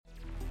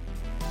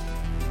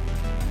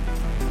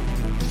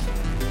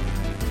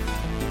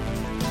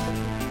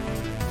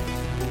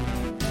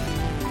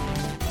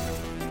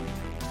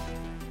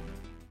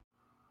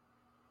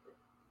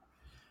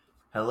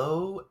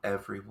Hello,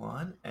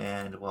 everyone,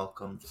 and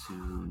welcome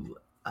to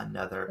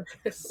another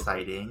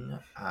exciting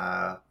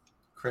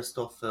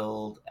crystal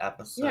filled Yes.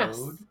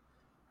 episode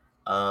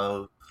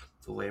of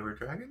The Wayward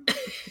Dragon.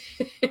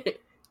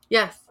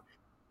 Yes.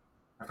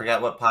 I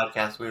forgot what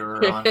podcast we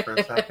were on for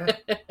a second.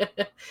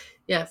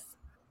 Yes.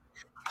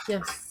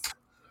 Yes.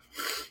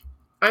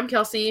 I'm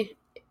Kelsey,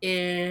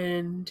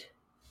 and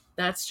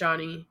that's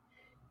Johnny.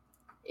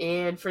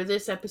 And for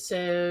this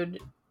episode,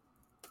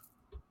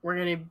 we're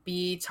going to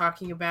be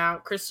talking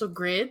about crystal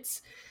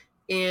grids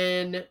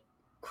and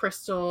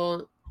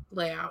crystal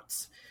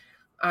layouts.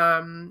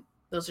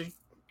 Those are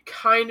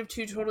kind of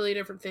two totally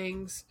different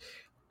things.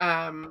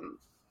 But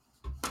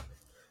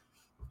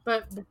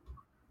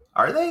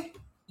Are they?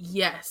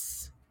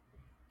 yes.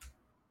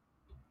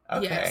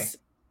 Okay. Yes.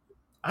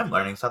 I'm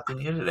learning something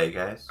new today,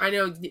 guys. I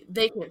know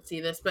they can't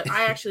see this, but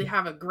I actually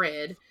have a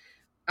grid.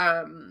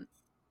 Um,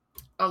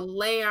 a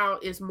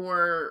layout is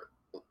more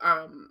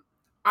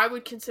I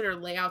would consider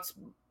layouts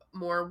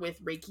more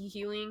with Reiki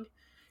healing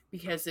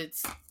because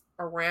it's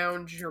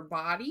around your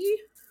body.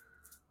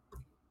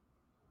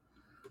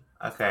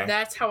 Okay.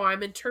 That's how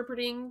I'm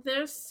interpreting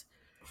this.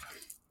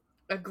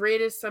 A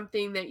grid is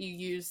something that you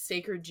use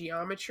sacred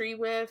geometry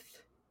with,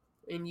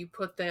 and you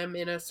put them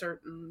in a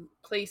certain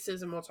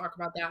places, and we'll talk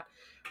about that.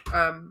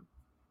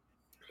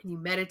 You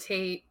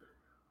meditate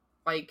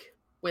like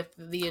with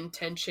the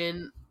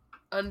intention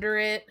under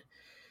it.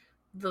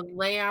 The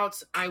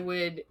layouts I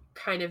would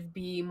kind of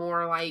be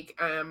more like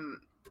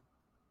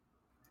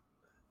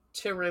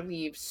to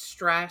relieve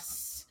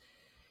stress,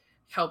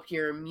 help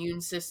your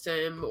immune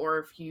system, or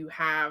if you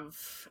have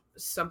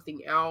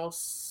something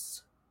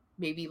else,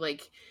 maybe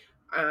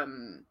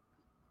um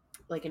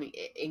an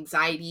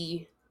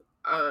anxiety,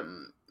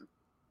 um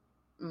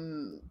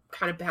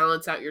kind of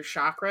balance out your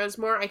chakras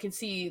more. I can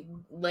see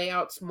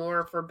layouts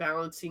more for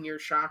balancing your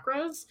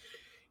chakras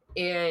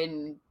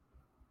and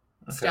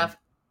Okay. stuff.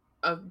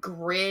 A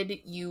grid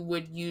you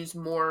would use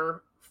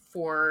more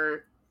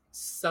for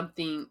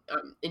something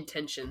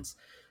intentions.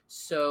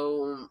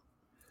 So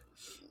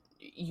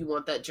you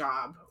want that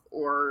job,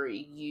 or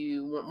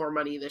you want more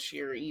money this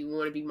year, you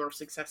want to be more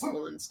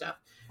successful and stuff.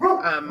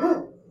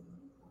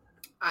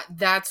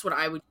 That's what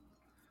I would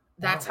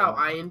that's how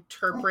I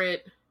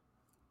interpret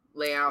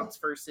layouts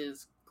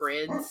versus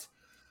grids.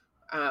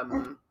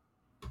 um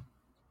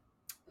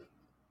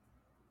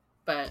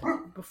but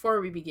before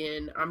we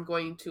begin, I'm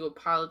going to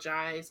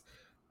apologize.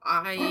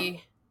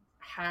 I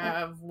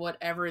have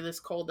whatever this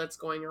cold that's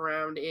going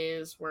around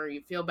is, where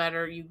you feel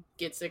better, you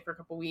get sick for a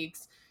couple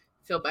weeks,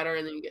 feel better,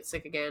 and then you get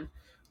sick again.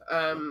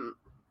 um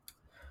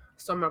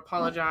so I'm gonna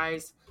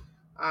apologize.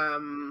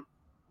 um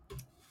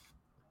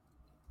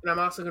and I'm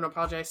also gonna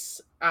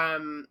apologize.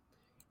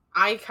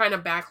 I kind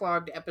of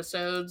backlogged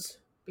episodes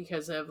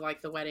because of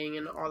like the wedding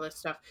and all this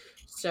stuff.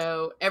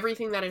 So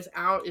everything that is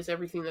out is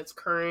everything that's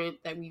current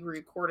that we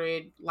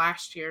recorded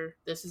last year.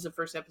 This is the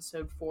first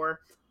episode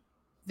for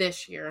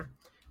this year.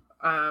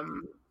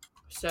 Um,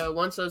 so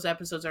once those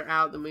episodes are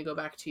out, then we go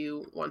back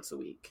to once a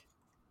week.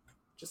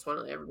 Just want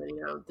to let everybody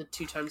know the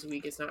 2 times a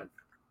week is not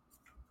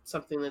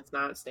something that's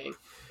not staying.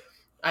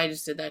 I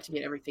just did that to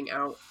get everything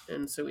out,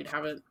 and so we'd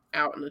have it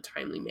out in a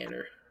timely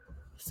manner.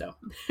 So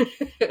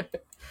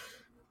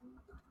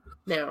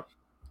now,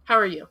 how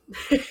are you?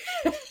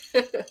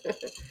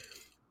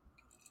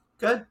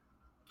 Good.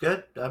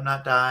 Good. I'm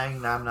not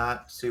dying. I'm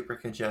not super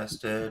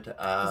congested. It's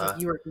like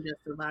you were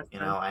congested last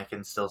time. I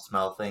can still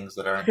smell things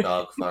that aren't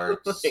dog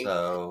farts, Like,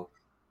 so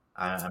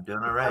I'm doing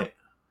all right.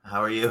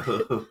 How are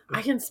you?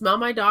 I can smell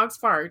my dog's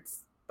farts,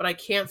 but I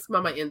can't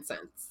smell my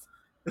incense.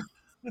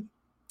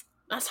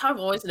 That's how I've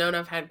always known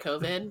I've had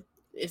COVID,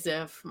 is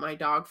if my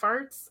dog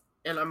farts,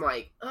 and I'm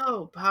like,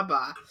 oh,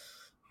 Baba.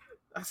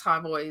 That's how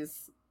I've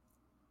always,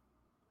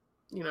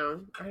 I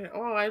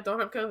don't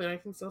have COVID. I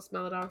can still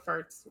smell the dog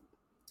farts.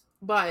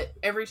 But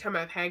every time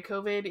I've had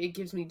COVID, it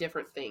gives me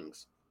different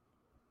things.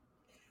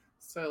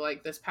 So,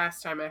 like this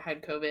past time I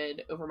had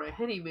COVID over my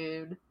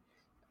honeymoon,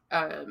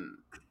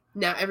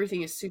 now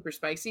everything is super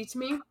spicy to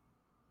me,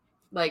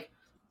 like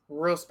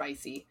real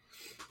spicy.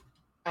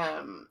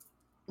 Um,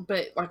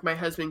 but like my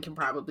husband can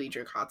probably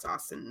drink hot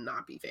sauce and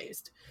not be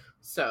phased.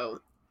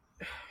 So,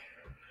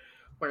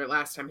 where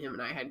last time him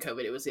and I had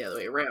COVID, it was the other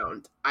way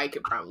around. I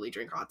could probably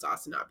drink hot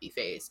sauce and not be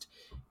phased,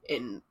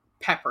 and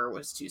pepper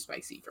was too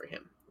spicy for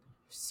him.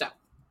 So,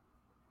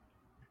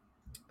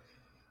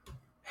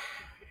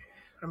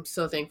 I'm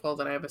so thankful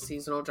that I have a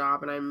seasonal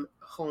job and I'm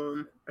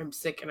home. I'm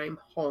sick and I'm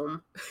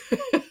home.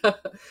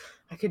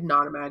 I could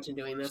not imagine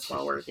doing this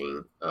while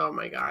working. Oh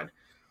my god.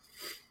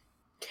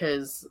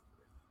 Because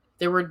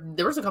there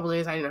was a couple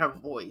days I didn't have a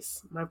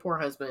voice. My poor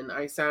husband,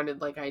 I sounded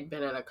like I'd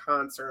been at a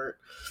concert,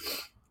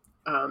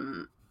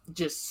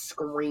 just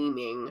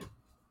screaming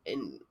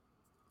and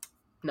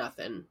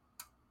nothing.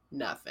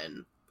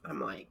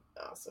 I'm like,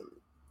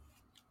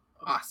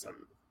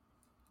 awesome.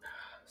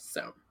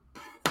 So,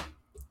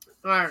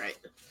 all right,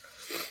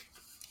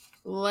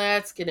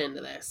 let's get into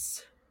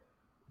this.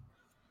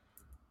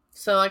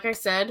 So, like I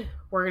said,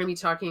 we're going to be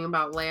talking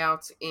about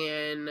layouts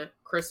and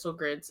crystal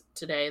grids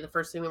today. The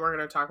first thing that we're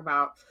going to talk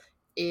about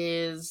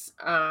is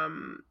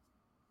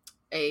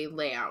a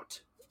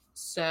layout.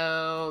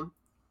 So,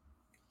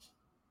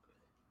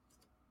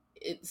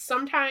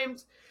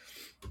 sometimes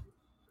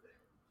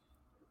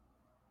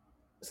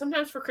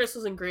for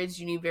crystals and grids,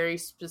 you need very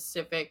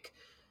specific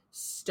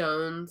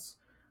stones,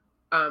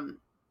 um,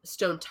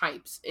 stone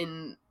types.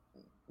 And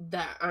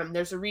that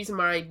there's a reason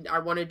why I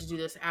wanted to do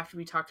this after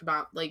we talked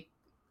about like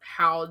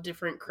how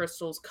different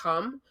crystals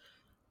come.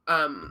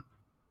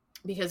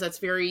 Because that's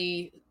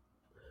very,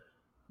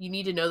 you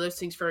need to know those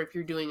things for if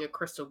you're doing a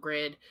crystal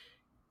grid,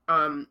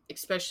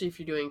 especially if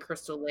you're doing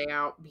crystal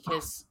layout,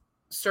 because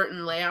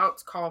certain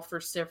layouts call for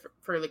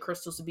the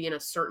crystals to be in a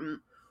certain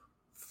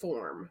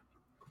form,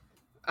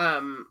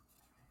 um,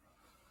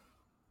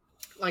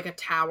 like a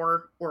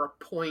tower or a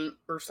point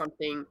or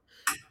something.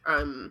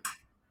 Um,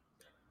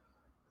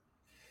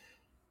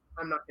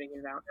 I'm not gonna get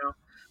it out now,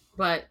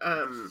 but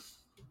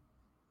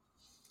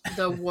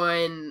the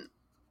one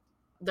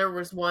there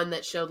was one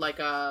that showed like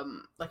a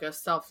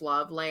self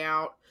love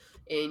layout,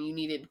 and you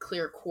needed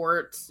clear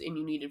quartz, and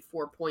you needed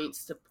 4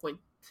 points to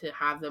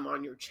have them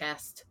on your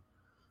chest.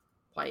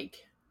 Like,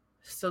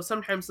 so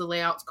sometimes the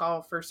layouts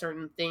call for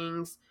certain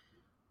things.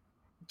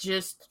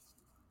 Just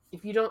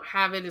if you don't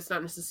have it, it's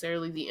not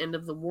necessarily the end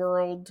of the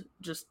world.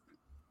 Just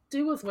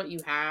do with what you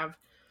have.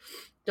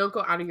 Don't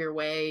go out of your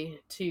way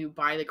to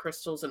buy the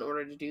crystals in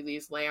order to do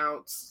these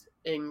layouts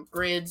and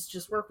grids.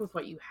 Just work with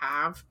what you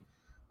have.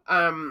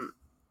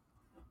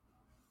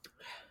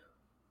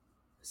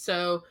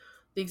 So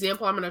the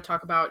example I'm going to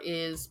talk about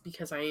is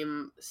because I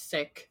am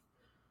sick.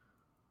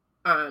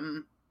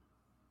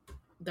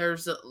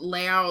 There's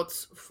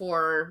layouts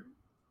for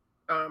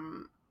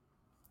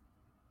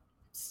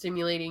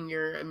stimulating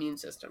your immune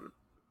system.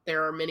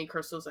 There are many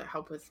crystals that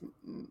help with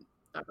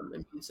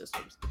immune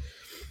systems.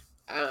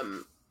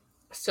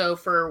 So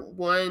for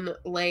one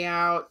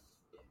layout,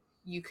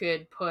 you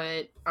could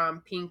put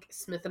pink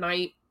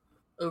smithonite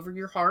over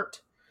your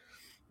heart.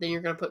 Then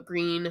you're going to put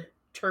green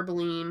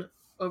tourmaline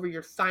over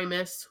your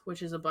thymus,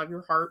 which is above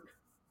your heart.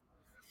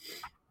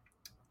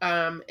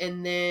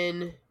 And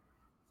then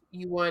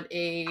you want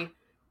a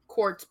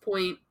quartz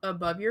point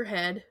above your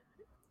head.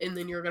 And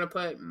then you're going to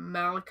put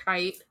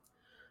malachite.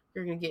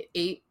 You're going to get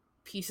 8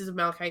 pieces of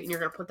malachite, and you're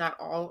going to put that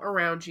all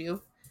around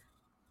you.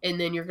 And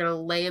then you're going to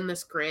lay in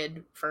this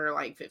grid for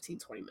like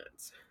 15-20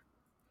 minutes.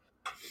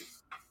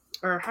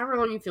 Or however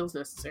long you feel is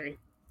necessary.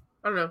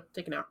 I don't know.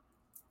 Take it out.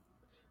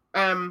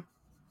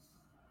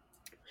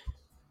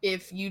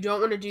 If you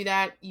don't want to do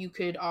that, you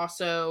could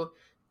also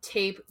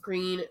tape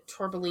green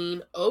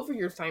tourmaline over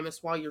your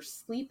thymus while you're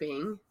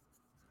sleeping.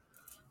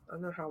 I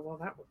don't know how well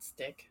that would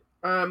stick.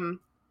 And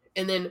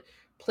then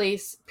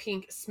place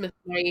pink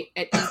smithonite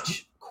at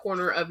each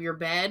corner of your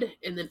bed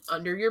and then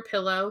under your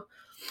pillow.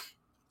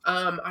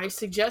 I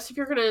suggest if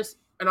you're gonna,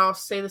 and I'll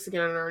say this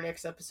again in our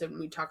next episode when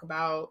we talk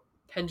about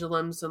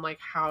pendulums and like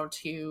how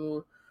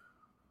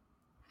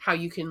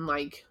you can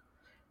like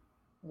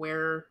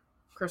wear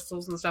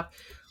crystals and stuff.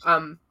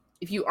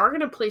 If you are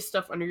gonna place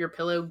stuff under your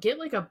pillow, get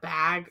like a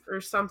bag or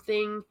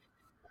something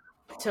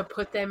to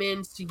put them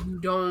in so you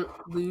don't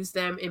lose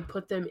them, and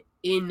put them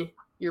in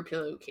your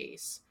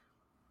pillowcase.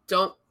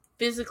 Don't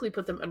physically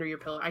put them under your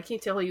pillow. I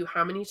can't tell you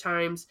how many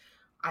times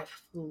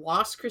I've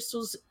lost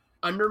crystals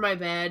under my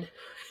bed.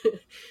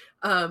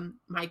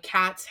 My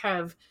cats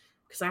have,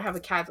 because I have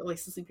a cat that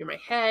likes to sleep in my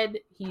head.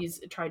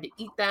 He's tried to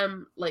eat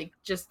them. Like,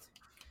 just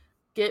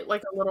get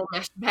like a little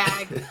mesh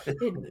bag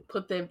and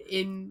put them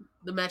in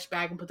the mesh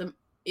bag and put them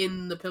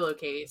in the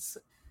pillowcase.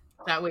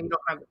 That way you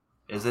don't have.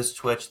 Is this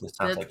Twitch? This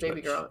sounds That's like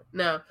baby Twitch. girl.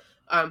 No,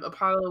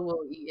 Apollo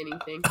will eat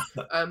anything.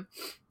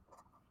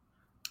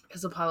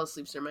 Because Apollo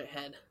sleeps near my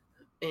head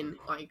and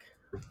like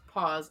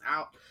paws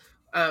out.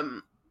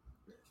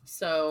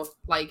 So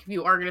like if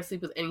you are gonna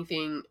sleep with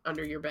anything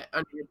under your bed,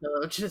 under your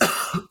pillow, just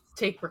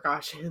take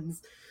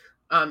precautions.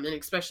 And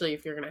especially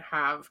if you're gonna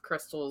have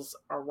crystals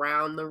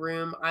around the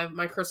room.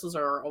 My crystals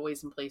are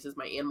always in places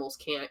my animals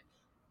can't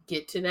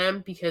get to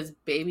them, because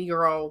baby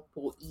girl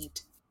will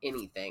eat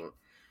anything.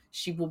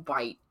 She will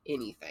bite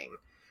anything.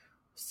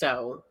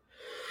 So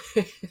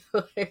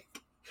like,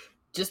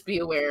 just be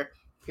aware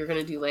if you're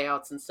gonna do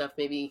layouts and stuff,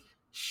 maybe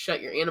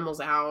shut your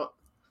animals out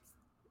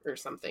or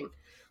something.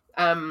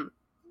 And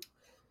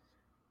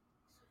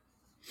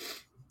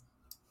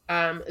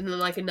then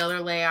like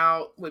another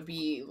layout would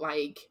be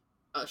like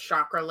a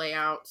chakra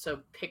layout.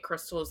 So pick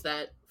crystals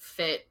that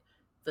fit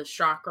the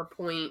chakra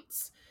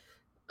points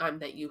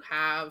that you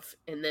have,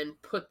 and then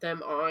put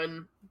them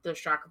on the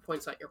chakra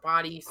points on your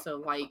body. So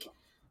like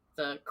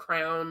the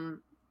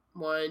crown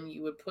one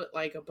you would put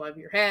like above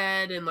your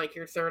head and like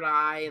your third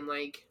eye and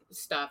like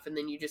stuff, and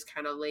then you just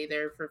kind of lay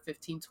there for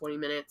 15-20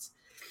 minutes.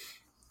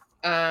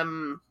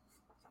 And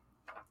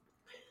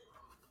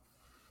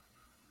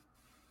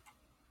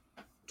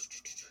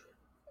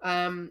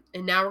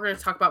now we're going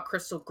to talk about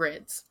crystal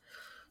grids.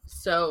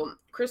 So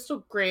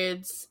crystal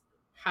grids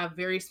have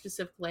very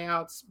specific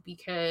layouts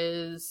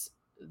because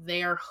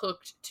they are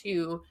hooked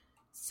to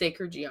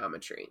sacred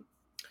geometry.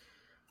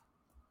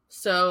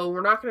 So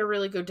we're not going to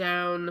really go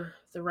down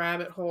the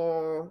rabbit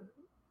hole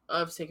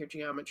of sacred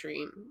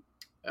geometry,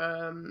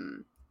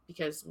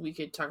 because we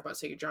could talk about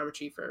sacred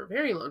geometry for a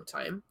very long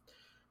time.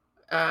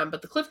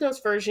 But the Cliff Notes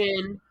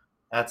version,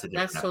 That's a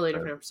that's different totally a episode.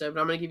 different episode,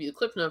 but I'm going to give you the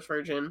Cliff Notes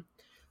version.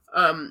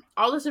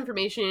 All this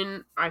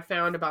information I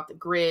found about the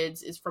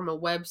grids is from a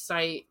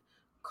website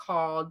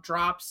called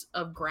Drops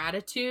of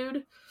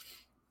Gratitude.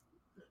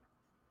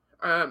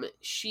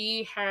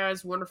 She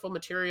has wonderful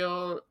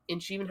material,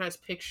 and she even has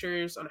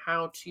pictures on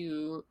how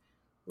to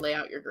lay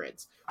out your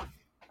grids.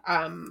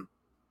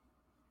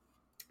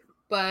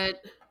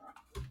 But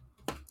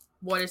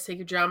what is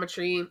sacred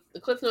geometry? The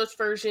Cliff Notes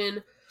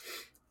version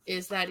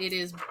is that it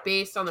is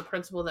based on the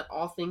principle that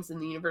all things in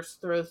the universe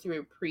throw through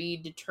a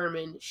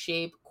predetermined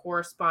shape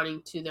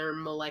corresponding to their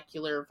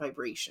molecular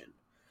vibration.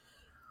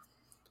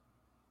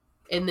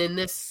 And then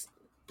it's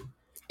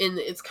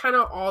kind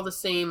of all the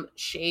same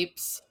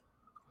shapes.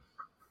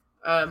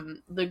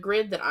 The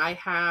grid that I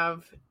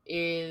have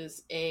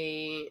is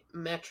a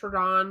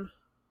Metadon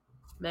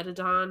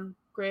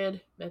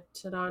grid.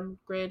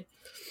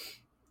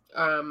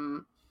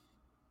 Because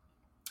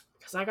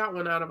I got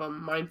one out of a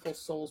Mindful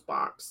Souls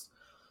box.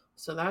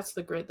 So that's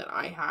the grid that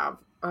I have.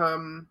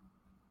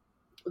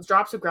 With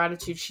Drops of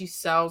Gratitude, she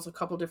sells a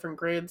couple different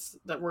grids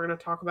that we're going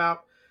to talk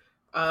about.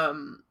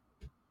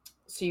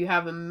 So you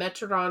have a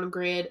Metrodon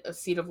grid, a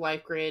Seed of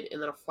Life grid,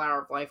 and then a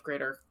Flower of Life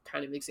grid are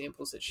kind of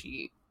examples that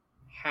she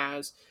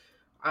has.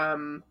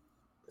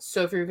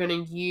 So if you're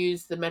going to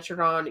use the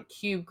Metrodon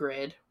Cube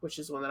grid, which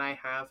is one that I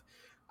have,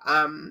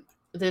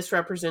 this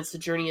represents the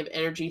journey of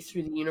energy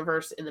through the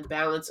universe and the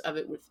balance of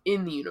it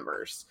within the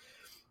universe.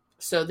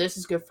 So this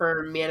is good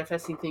for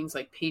manifesting things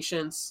like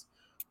patience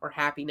or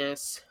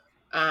happiness.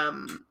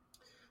 The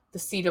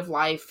Seed of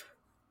Life,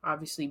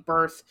 obviously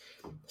birth.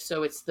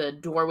 So it's the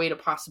doorway to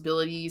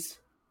possibilities.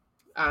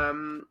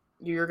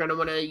 You're going to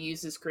want to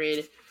use this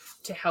grid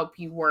to help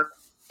you work.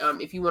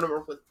 If you want to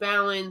work with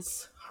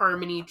balance,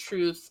 harmony,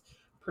 truth,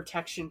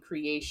 protection,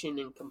 creation,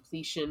 and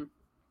completion.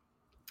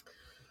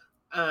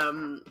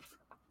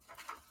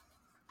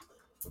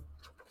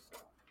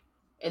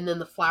 And then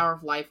the Flower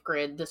of Life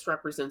grid, this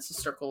represents the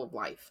circle of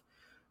life.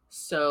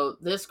 So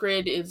this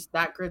grid's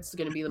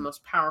going to be the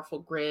most powerful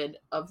grid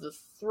of the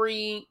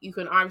three. You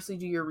can obviously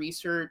do your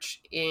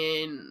research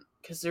in,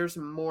 because there's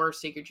more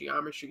sacred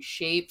geometry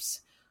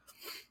shapes,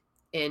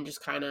 and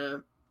just kind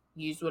of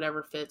use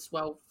whatever fits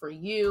well for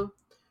you.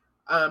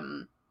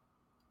 But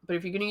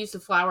if you're going to use the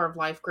Flower of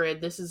Life grid,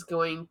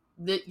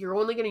 you're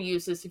only going to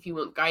use this if you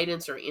want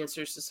guidance or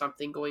answers to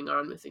something going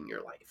on within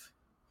your life.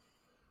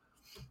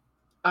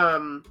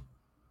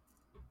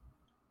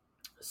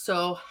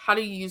 So how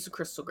do you use the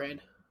crystal grid?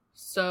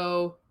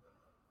 So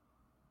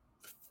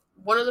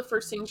one of the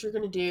first things you're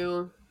going to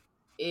do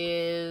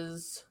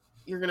is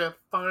you're going to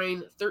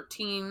find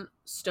 13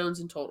 stones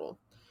in total.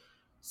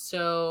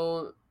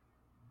 So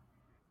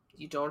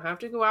you don't have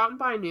to go out and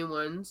buy new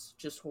ones.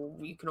 Just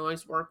you can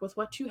always work with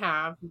what you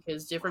have,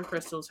 because different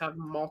crystals have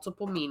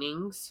multiple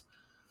meanings.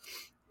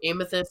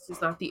 Amethyst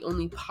is not the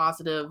only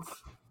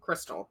positive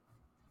crystal.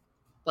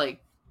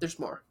 Like, there's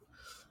more.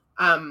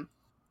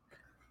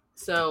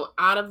 So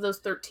out of those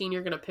 13,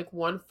 you're going to pick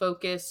one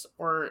focus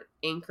or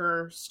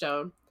anchor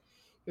stone.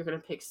 You're going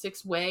to pick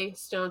 6 way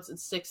stones and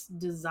 6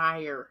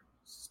 desire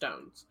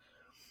stones.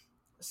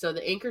 So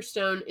the anchor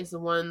stone is the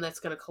one that's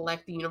going to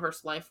collect the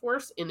universe life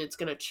force, and it's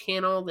going to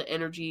channel the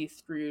energy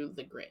through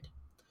the grid.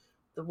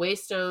 The way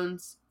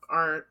stones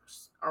are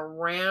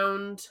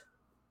around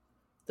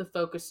the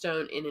focus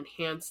stone and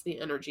enhance the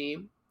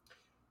energy.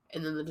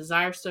 And then the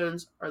desire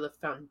stones are the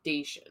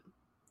foundation.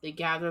 They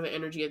gather the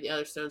energy of the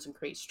other stones and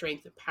create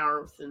strength and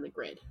power within the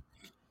grid.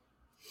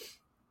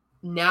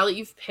 Now that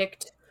you've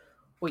picked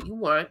what you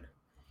want,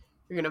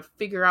 you're going to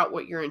figure out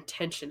what your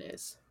intention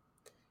is.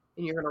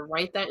 And you're going to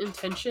write that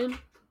intention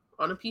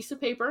on a piece of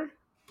paper.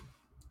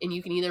 And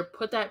you can either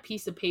put that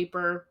piece of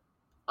paper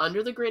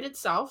under the grid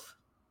itself,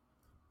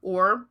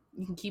 or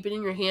you can keep it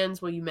in your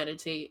hands while you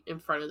meditate in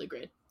front of the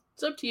grid.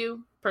 It's up to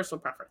you, personal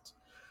preference.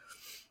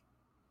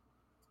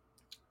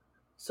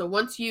 So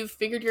once you've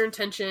figured your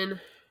intention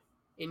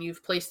and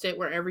you've placed it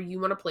wherever you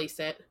want to place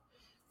it,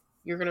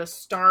 you're going to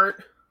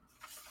start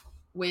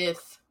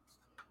with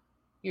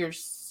your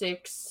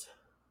 6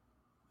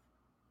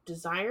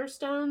 desire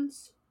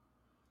stones.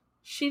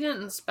 She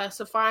didn't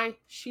specify.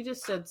 She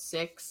just said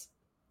 6.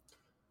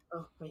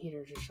 Oh, my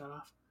heater just shut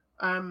off.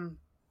 And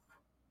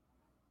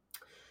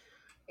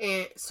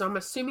so I'm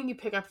assuming you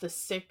pick up the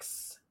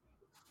 6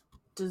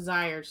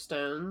 desire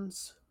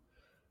stones,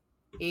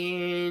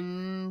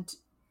 and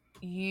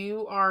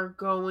you are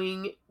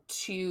going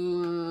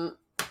to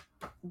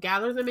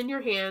gather them in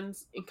your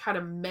hands and kind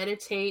of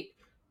meditate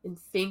and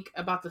think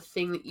about the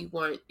thing that you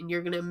want. And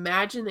you're going to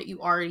imagine that you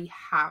already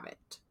have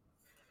it.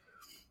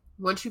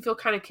 Once you feel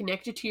kind of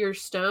connected to your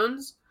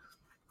stones,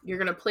 you're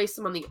going to place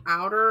them on the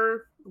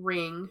outer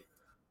ring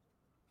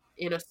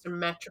in a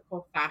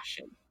symmetrical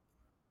fashion.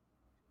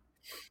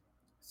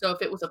 So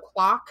if it was a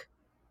clock,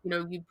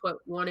 you'd put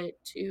 1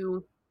 at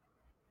 2,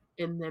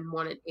 and then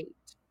one at 8,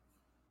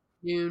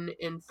 noon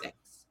and 6,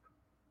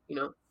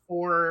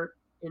 4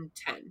 and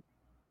 10,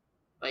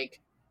 like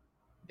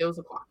those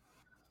o'clock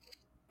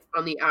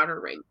on the outer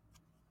ring.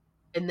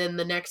 And then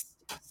the next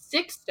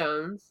 6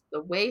 stones,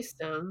 the way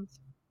stones,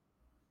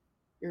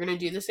 you're going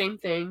to do the same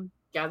thing.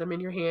 Gather them in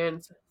your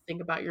hands,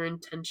 think about your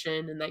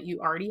intention and that you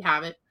already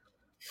have it.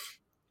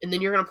 And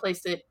then you're going to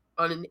place it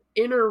on an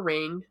inner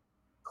ring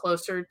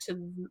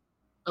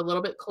a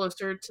little bit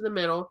closer to the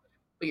middle,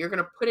 but you're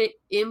going to put it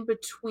in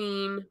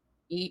between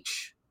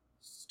each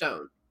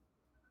stone.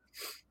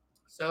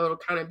 So it'll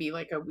kind of be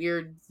like a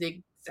weird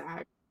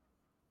zigzag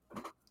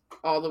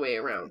all the way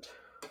around.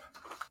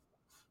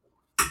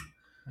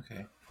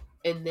 Okay.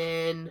 And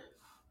then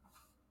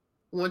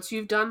once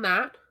you've done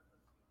that,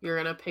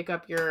 you're going to pick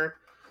up your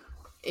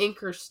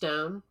anchor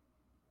stone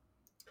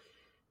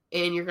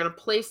and you're going to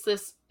place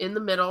this in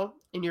the middle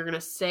and you're going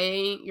to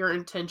say your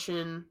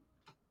intention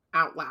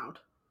out loud.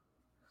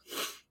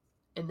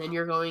 And then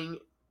you're going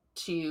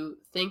to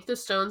thank the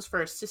stones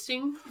for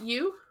assisting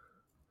you.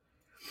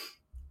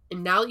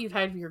 And now that you've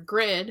had your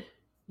grid,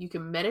 you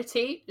can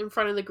meditate in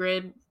front of the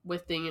grid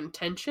with the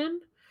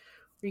intention,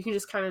 or you can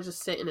just kind of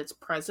just sit in its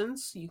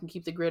presence. You can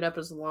keep the grid up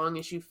as long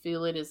as you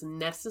feel it is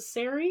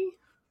necessary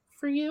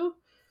for you.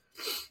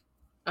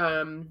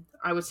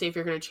 I would say if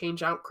you're going to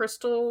change out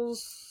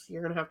crystals,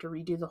 you're going to have to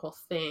redo the whole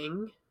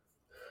thing.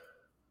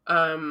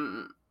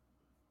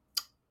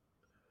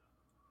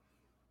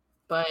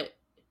 But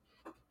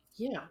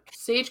yeah,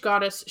 Sage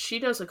Goddess, she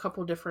does a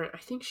couple different, I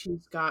think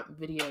she's got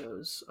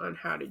videos on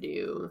how to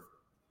do.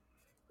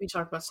 We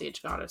talk about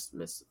Sage Goddess,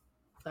 miss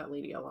that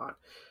lady a lot.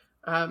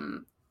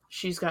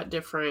 She's got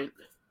different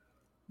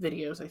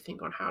videos, I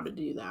think, on how to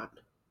do that.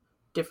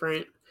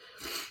 Different.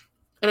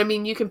 And I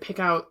mean, you can pick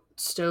out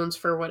stones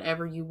for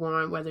whatever you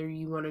want, whether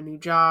you want a new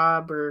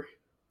job or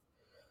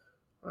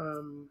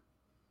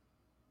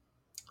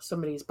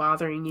somebody's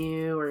bothering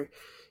you or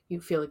you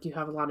feel like you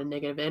have a lot of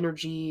negative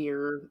energy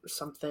or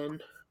something.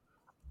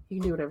 You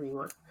can do whatever you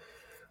want.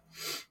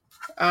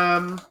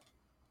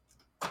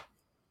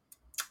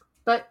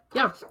 But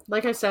yeah,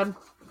 like I said,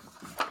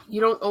 you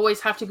don't always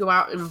have to go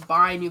out and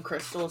buy new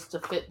crystals to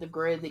fit the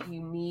grid that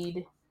you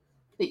need,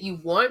 that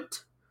you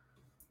want.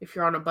 If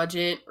you're on a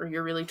budget or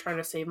you're really trying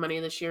to save money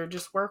this year,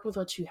 just work with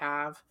what you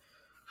have.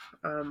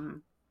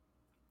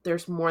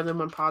 There's more than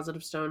one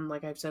positive stone.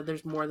 Like I've said,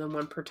 there's more than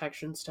one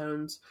protection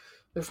stones.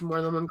 There's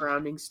more than one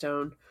grounding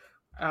stone.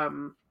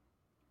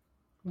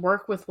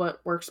 Work with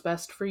what works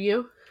best for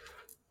you.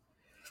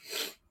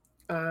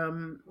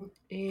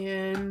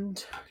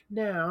 And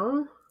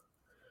now,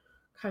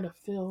 kind of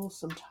fill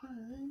some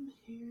time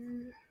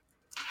here.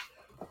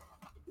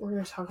 We're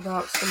going to talk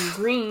about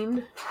some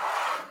green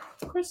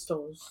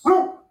crystals.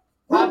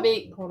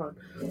 Bobby, hold on.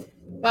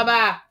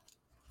 Baba,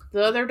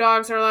 the other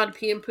dogs are allowed to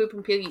pee and poop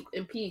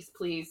in peace,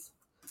 please.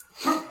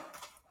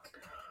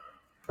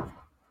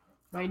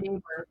 My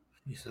neighbor.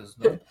 He says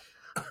no.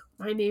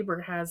 My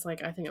neighbor has,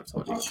 like, I think I've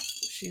told you,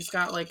 she's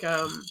got, like,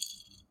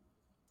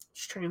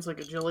 she trains, like,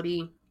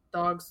 agility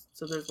dogs,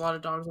 so there's a lot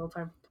of dogs all the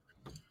time.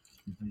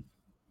 Mm-hmm.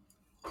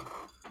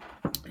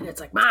 And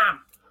it's like,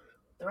 Mom,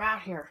 they're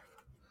out here.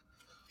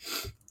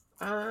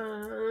 They're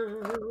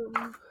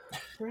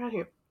out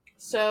here.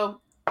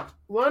 So,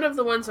 one of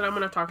the ones that I'm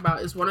going to talk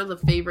about is one of the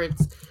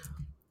favorites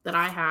that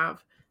I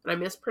have, and I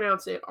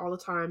mispronounce it all the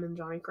time, and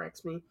Johnny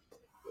corrects me,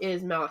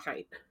 is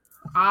malachite.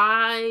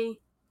 I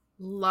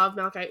love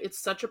malachite. It's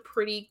such a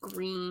pretty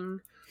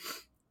green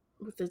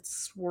with its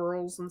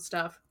swirls and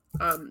stuff.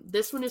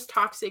 This one is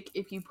toxic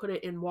if you put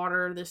it in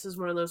water. This is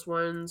one of those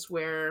ones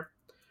where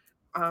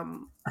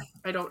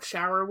I don't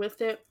shower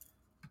with it.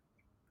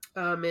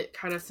 It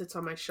kind of sits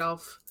on my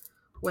shelf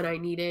when I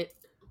need it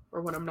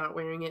or when I'm not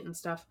wearing it and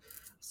stuff.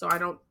 So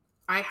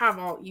I have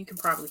all, you can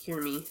probably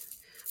hear me,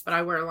 but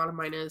I wear a lot of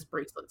mine as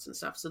bracelets and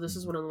stuff. So this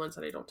is one of the ones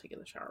that I don't take in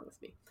the shower with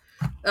me.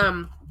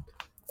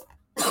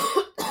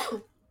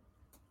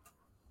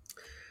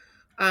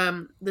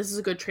 This is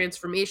a good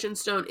transformation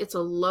stone. It's a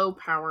low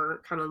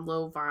power, kind of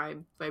low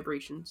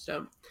vibration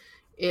stone.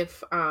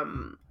 If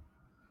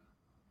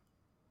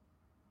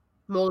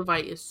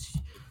Moldavite is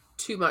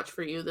too much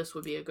for you, this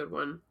would be a good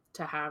one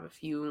to have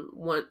if you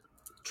want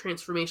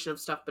transformation of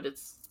stuff, but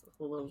it's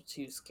a little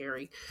too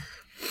scary.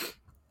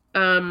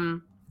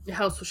 It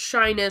helps with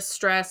shyness,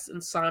 stress,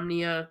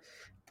 insomnia,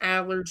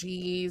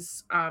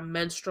 allergies,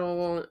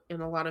 menstrual,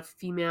 and a lot of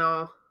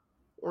female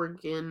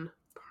organ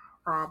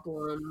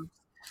problems.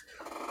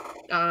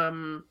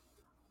 It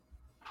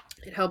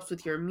helps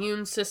with your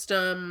immune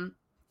system.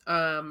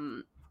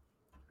 And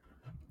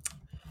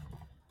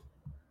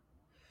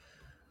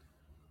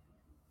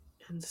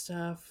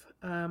stuff.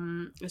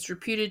 It's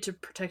reputed to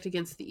protect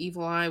against the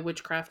evil eye,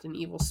 witchcraft, and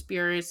evil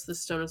spirits.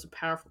 This stone is a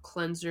powerful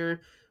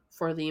cleanser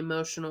for the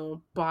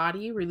emotional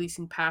body,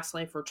 releasing past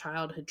life or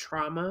childhood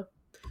trauma.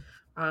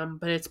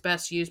 But it's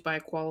best used by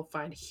a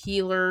qualified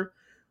healer.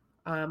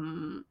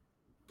 Because,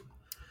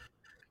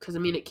 I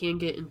mean, it can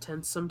get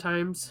intense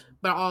sometimes.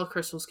 But all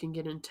crystals can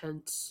get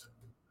intense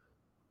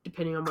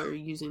depending on what you're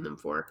using them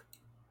for.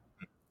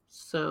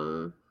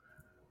 So,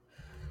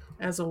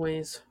 As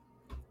always,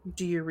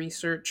 do your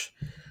research.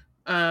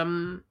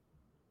 Um,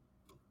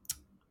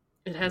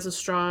 it has a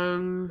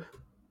strong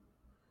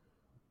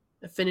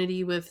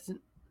affinity with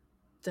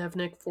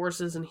Devnik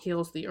forces and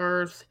heals the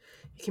earth.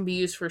 It can be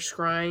used for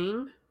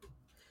scrying.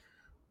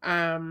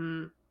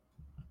 Um,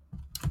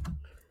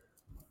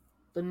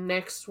 the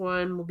next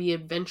one will be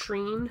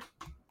Adventurine.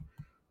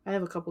 I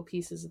have a couple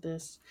pieces of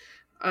this.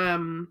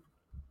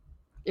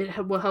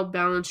 It will help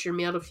balance your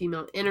male to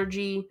female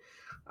energy,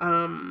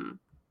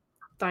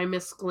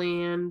 thymus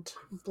gland,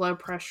 blood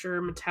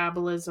pressure,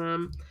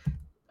 metabolism.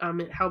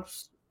 It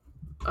helps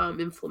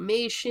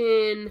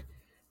inflammation,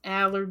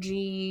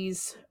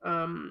 allergies.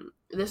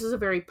 This is a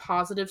very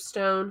positive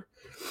stone.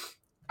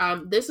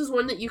 This is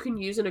one that you can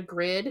use in a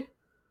grid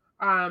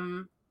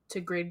to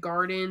grid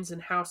gardens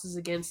and houses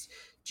against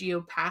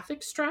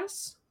geopathic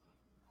stress,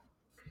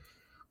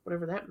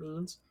 whatever that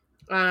means.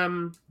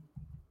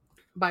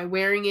 By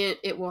wearing it,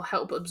 it will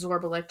help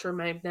absorb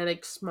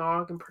electromagnetic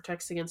smog and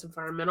protects against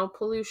environmental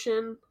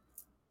pollution.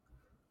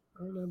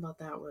 I don't know about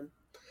that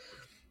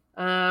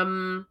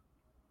one.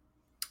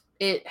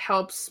 It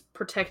helps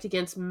protect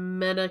against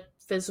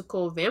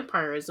metaphysical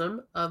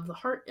vampirism of the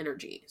heart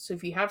energy. So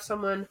if you have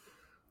someone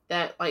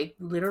that like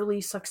literally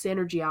sucks the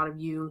energy out of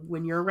you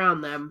when you're around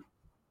them,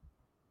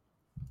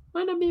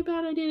 might not be a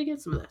bad idea to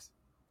get some of this.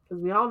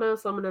 Because we all know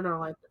someone in our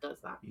life that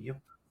does that. Yep.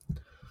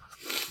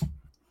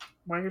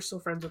 Why you're still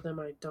friends with them,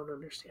 I don't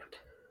understand.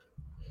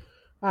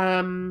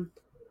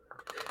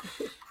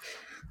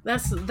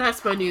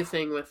 That's my new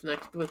thing with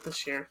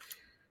this year.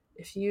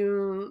 If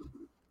you've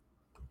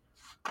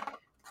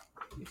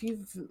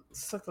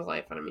sucked the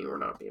life out of me, we're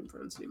not being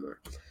friends anymore.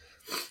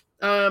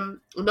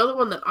 Another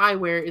one that I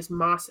wear is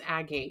moss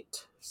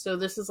agate. So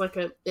this is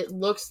it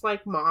looks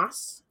like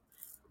moss,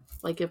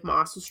 like if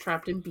moss was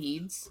trapped in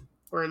beads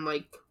or in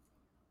like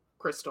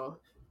crystal.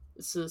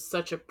 This is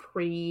such a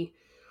pretty,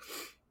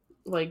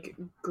 like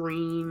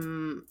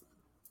green,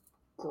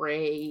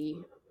 gray,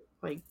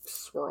 like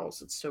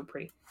swirls. It's so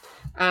pretty.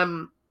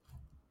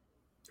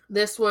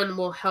 This one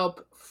will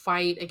help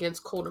fight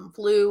against cold and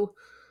flu.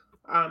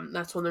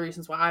 That's one of the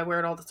reasons why I wear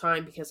it all the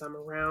time, because I'm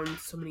around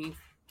so many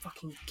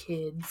fucking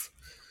kids.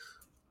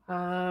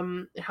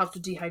 It helps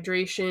with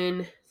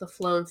dehydration, the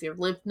flow into your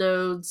lymph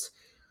nodes,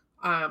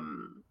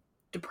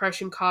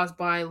 depression caused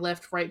by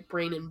left-right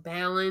brain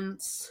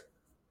imbalance,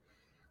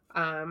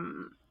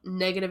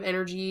 negative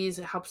energies.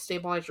 It helps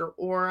stabilize your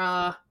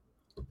aura.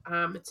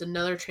 It's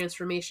another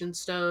transformation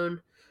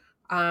stone.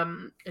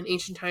 In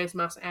ancient times,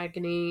 moss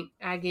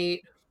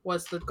agate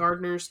was the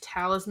gardener's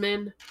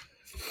talisman.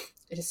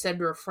 It is said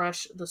to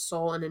refresh the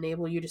soul and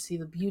enable you to see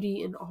the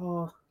beauty in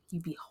all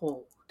you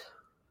behold.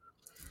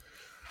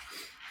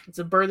 It's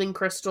a birthing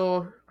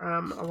crystal.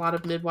 A lot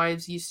of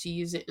midwives used to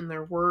use it in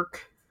their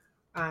work.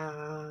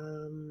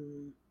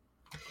 And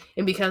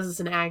because it's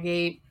an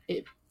agate,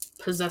 it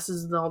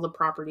possesses all the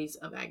properties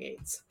of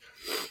agates.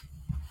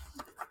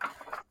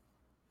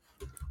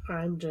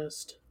 I'm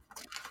just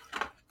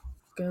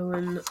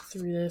going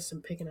through this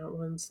and picking out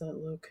ones that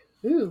look...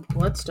 Ooh,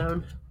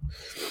 bloodstone.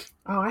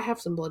 Oh, I have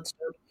some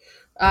bloodstone.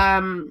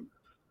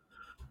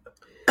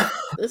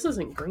 This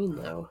isn't green,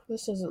 though.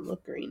 This doesn't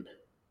look green.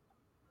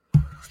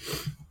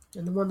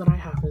 And the one that I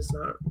have is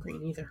not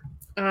green either.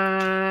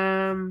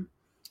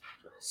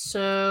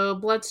 So,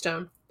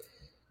 bloodstone.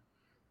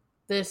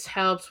 This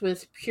helps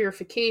with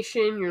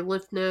purification, your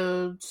lymph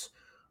nodes,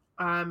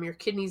 your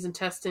kidneys,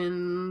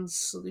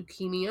 intestines,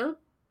 leukemia.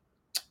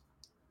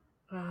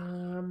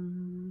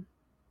 I'm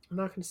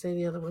not going to say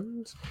the other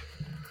ones.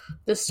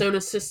 This stone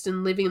assists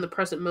in living in the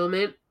present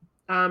moment,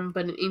 but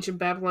in ancient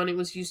Babylon it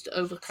was used to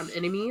overcome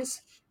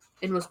enemies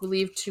and was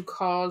believed to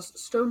cause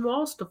stone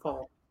walls to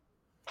fall.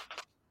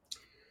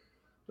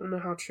 I don't know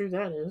how true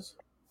that is.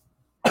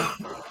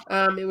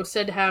 It was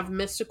said to have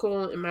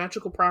mystical and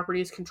magical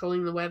properties,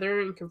 controlling the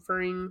weather and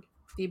conferring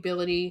the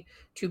ability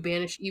to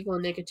banish evil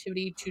and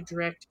negativity to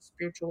direct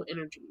spiritual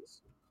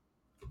energies.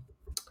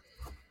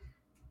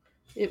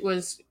 It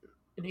was,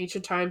 in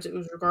ancient times, it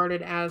was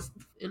regarded as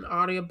an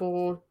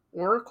audible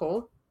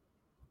oracle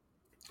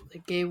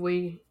that gave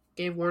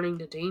warning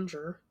to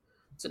danger.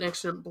 It's an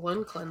excellent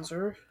blood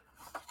cleanser.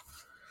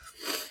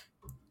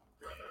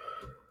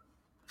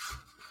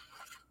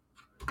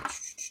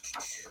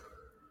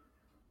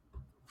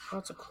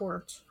 Lots of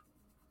quartz.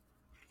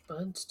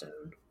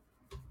 Bloodstone.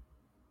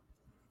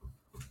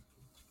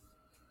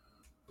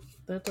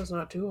 That does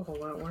not do a whole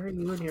lot. Why are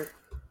you in here?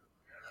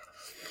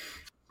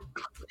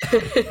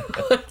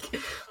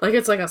 like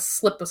it's like a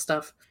slip of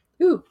stuff.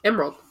 Ooh,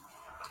 emerald.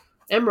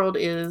 Emerald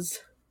is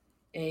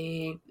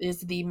the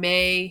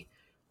May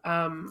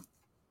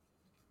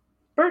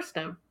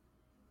birthstone.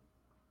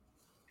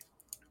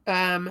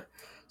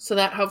 So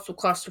that helps with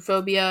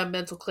claustrophobia,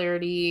 mental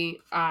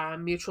clarity,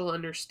 mutual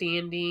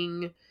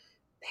understanding,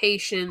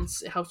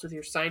 patience. It helps with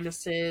your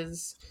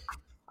sinuses,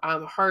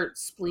 heart,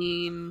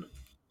 spleen,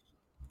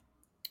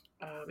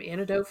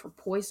 antidote for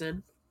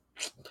poison.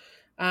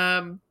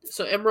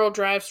 So emerald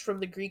derives from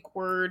the Greek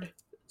word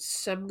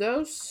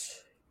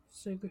semargos,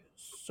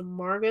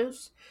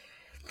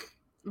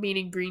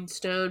 meaning green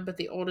stone, but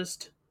the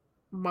oldest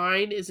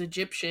mine is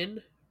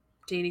Egyptian,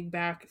 dating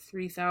back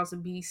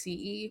 3000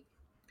 BCE.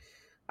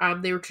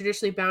 They were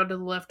traditionally bound to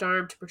the left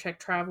arm to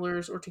protect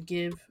travelers or to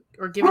give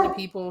or given to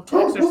people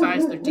to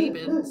exorcise their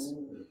demons.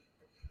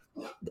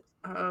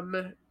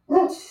 Um,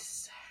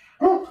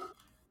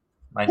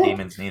 My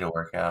demons need a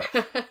workout.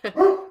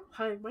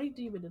 Hi, my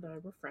demon and I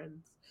were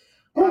friends.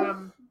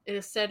 It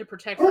is said to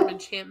protect from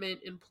enchantment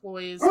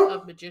employees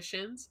of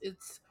magicians. It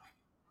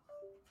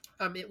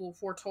will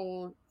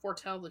foretell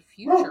the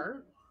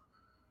future,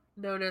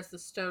 known as the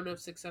Stone of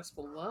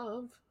Successful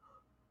Love.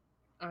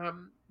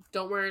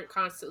 Don't wear it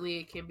constantly;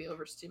 it can be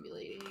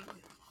overstimulating.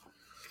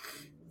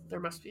 There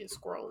must be a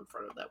squirrel in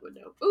front of that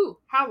window. Ooh,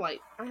 Howlite!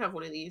 I have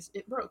one of these.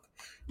 It broke.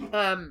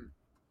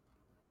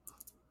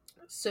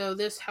 So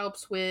this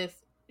helps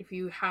with if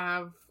you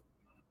have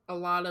a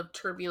lot of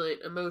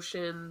turbulent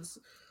emotions,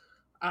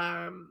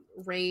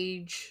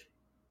 rage,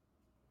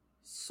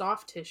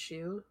 soft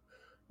tissue,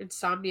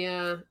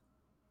 insomnia,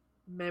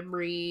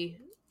 memory,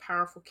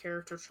 powerful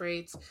character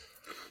traits.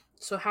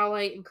 So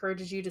Howlite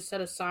encourages you to set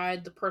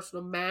aside the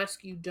personal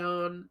mask you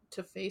don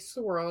to face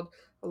the world,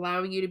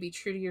 allowing you to be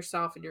true to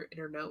yourself and your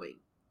inner knowing.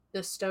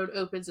 This stone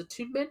opens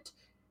attunement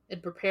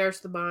and prepares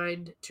the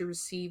mind to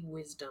receive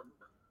wisdom.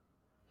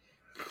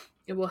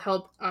 It will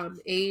help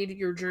aid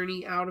your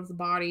journey out of the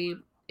body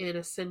and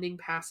ascending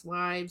past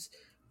lives,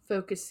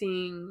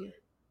 focusing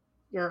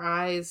your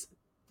eyes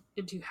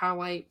into how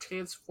light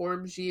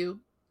transforms you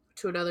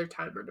to another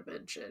time or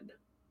dimension.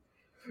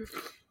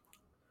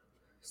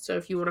 So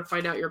if you want to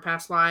find out your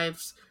past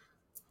lives,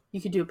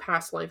 you could do a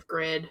past life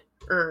grid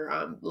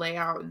or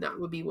layout, and that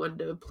would be one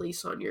to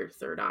place on your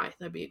third eye.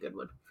 That'd be a good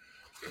one.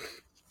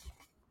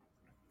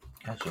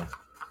 Gotcha.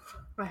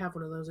 I have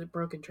one of those. It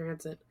broke in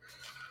transit.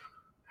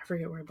 I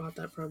forget where I bought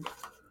that from.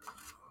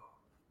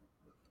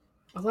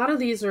 A lot of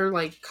these are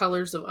like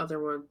colors of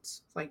other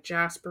ones, like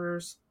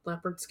Jaspers,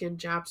 leopard skin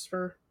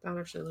Jasper. That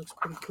actually looks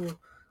pretty cool.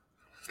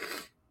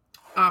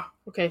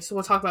 Okay, so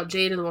we'll talk about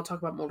Jade and then we'll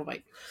talk about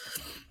Moldavite.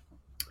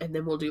 And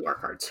then we'll do our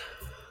cards.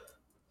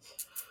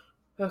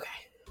 Okay.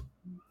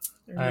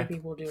 Or maybe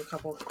we'll do a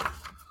couple.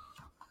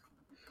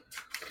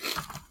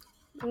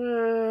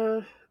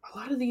 A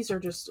lot of these are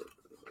just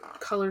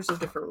colors of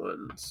different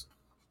ones.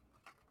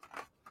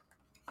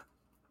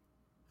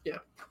 Yeah.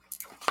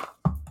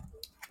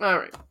 All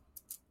right.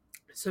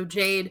 So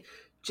Jade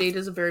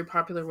is a very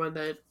popular one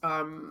that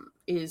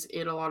is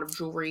in a lot of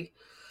jewelry.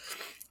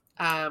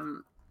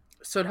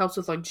 So it helps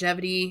with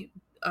longevity,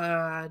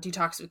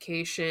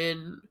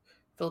 detoxification,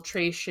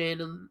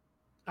 filtration,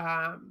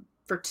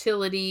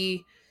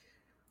 fertility,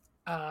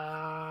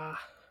 the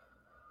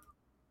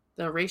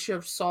ratio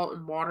of salt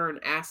and water and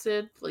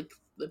acid, like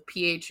the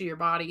pH of your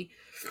body.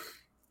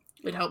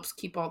 It helps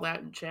keep all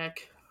that in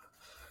check.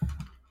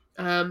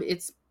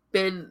 It's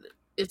been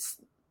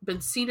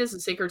seen as a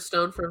sacred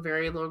stone for a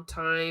very long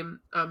time.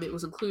 It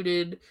was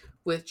included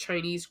with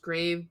Chinese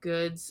grave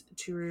goods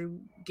to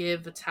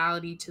give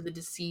vitality to the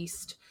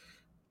deceased.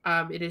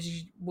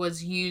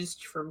 Was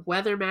used for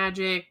weather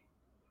magic,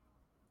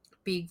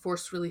 being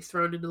forcefully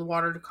thrown into the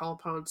water to call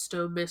upon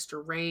stone mist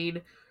or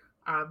rain.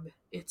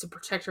 It's a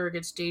protector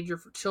against danger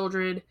for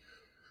children.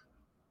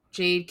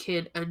 Jade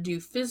can undo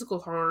physical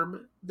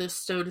harm. This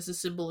stone is a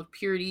symbol of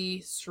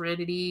purity,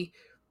 serenity,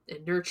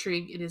 and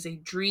nurturing. It is a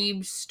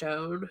dream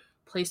stone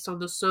placed on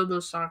the Somo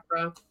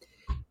Chakra.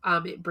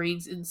 It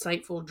brings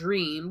insightful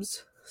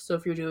dreams. So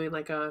if you're doing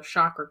like a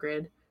chakra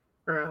grid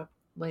or a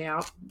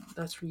layout,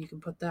 that's where you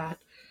can put that.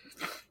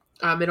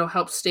 It'll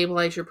help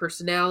stabilize your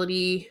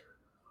personality.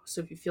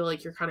 So if you feel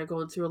like you're kind of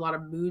going through a lot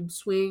of mood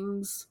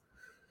swings,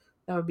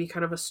 that would be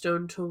kind of a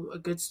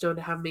good stone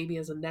to have maybe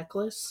as a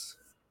necklace.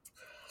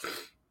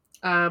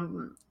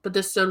 But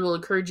this stone will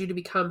encourage you to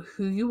become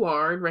who you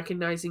are and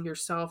recognizing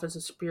yourself as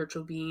a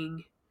spiritual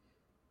being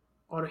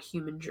on a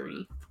human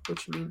journey,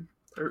 which means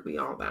aren't we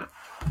all that?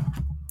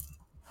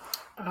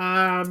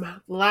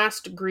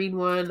 Last green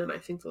one, and I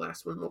think the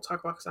last one we'll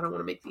talk about because I don't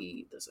want to make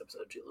this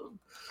episode too long.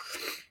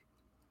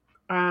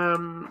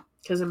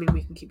 Because I mean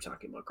we can keep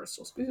talking about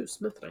crystals. Ooh,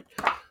 Smithite.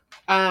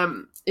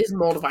 Is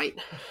Moldavite.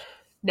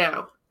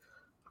 Now,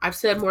 I've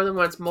said more than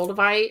once,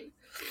 Moldavite.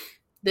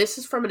 This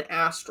is from an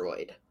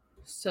asteroid.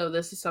 So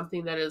this is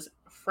something that is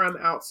from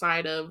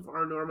outside of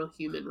our normal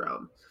human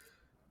realm.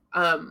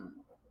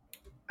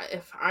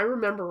 If I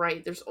remember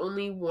right, there's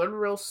only one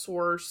real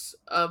source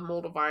of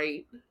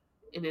Moldavite,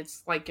 and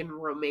it's like in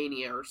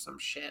Romania or some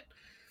shit.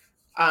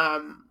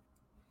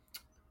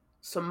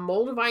 So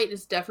Moldavite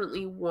is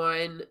definitely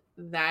one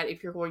that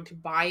if you're going to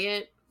buy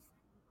it,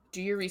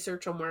 do your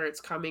research on where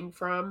it's coming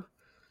from.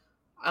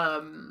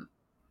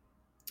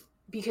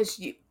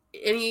 Because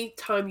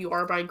anytime you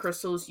are buying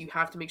crystals, you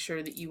have to make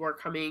sure that you are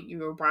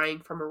buying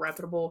from a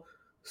reputable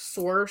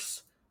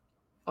source.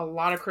 A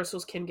lot of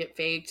crystals can get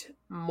faked.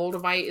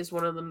 Moldavite is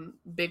one of the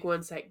big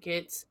ones that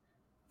gets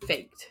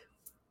faked.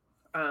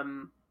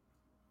 And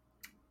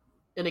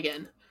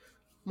again,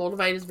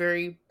 Moldavite is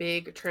very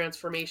big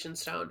transformation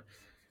stone.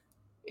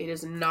 It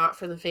is not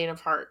for the faint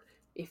of heart.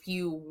 If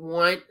you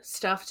want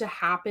stuff to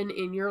happen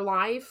in your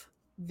life,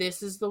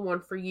 this is the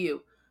one for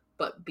you.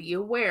 But be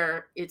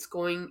aware,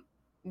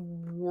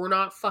 we're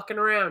not fucking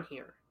around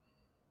here.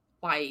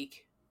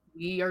 Like,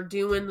 we are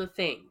doing the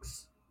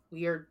things.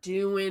 We are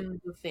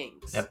doing the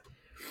things. Yep.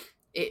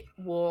 It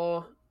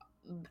will,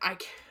 I,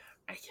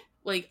 I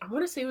like, I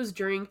want to say it was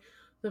during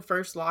the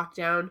first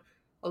lockdown.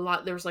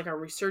 There was like a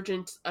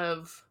resurgence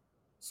of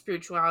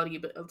spirituality,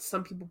 but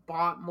some people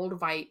bought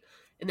Moldavite,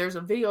 and there's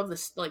a video of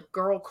this like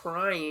girl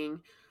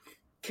crying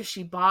because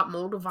she bought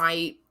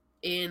Moldavite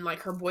and like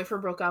her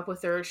boyfriend broke up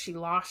with her. She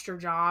lost her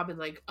job and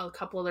like a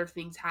couple other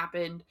things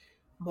happened.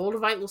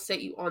 Moldavite will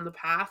set you on the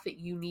path that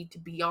you need to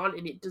be on,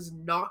 and it does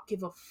not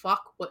give a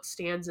fuck what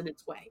stands in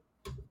its way.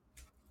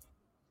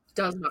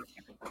 Does not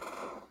care.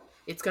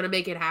 It's going to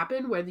make it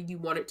happen whether you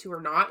want it to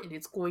or not, and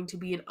it's going to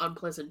be an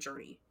unpleasant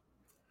journey.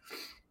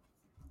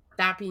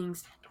 That being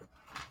said,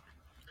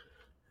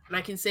 and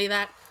I can say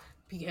that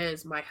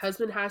because my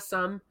husband has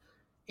some,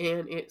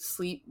 and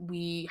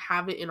we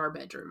have it in our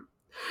bedroom.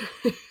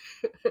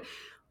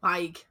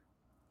 Like,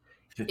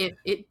 if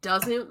it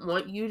doesn't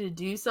want you to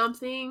do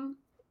something,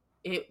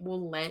 it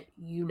will let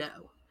you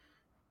know.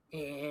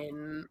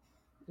 And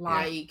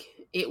like,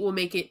 it will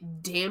make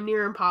it damn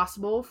near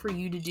impossible for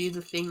you to do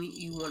the thing that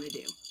you want to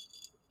do.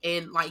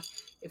 And like,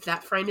 if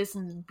that friend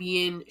isn't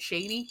being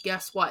shady,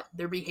 guess what?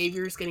 Their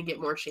behavior is going to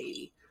get more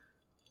shady.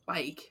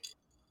 Like,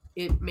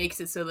 it makes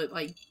it so that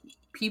like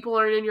people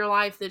aren't in your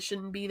life that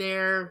shouldn't be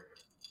there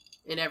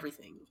and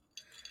everything.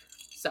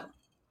 So,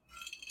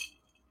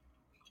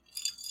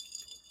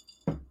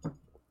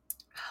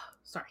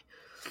 sorry.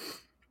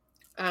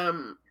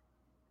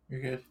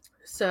 You're good.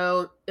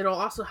 So it'll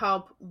also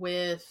help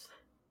with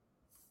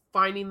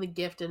finding the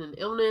gift in an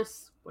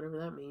illness, whatever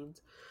that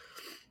means.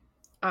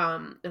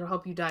 It'll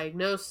help you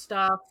diagnose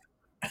stuff.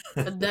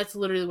 That's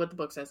literally what the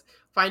book says.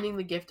 Finding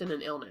the gift in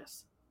an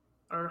illness.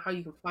 I don't know how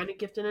you can find a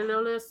gift in an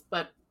illness,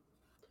 but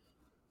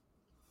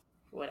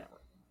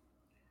whatever.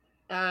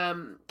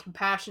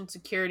 Compassion,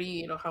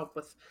 security. It'll help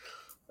with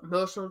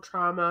emotional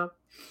trauma.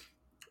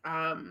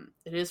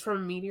 It is from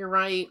a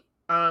meteorite.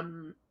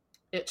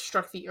 It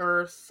struck the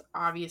earth,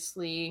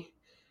 obviously.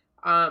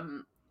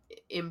 And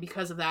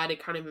because of that,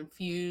 it kind of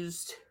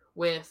infused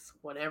with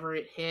whatever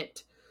it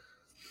hit.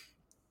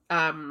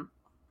 So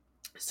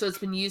it's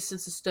been used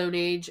since the Stone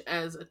Age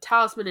as a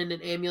talisman and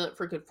an amulet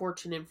for good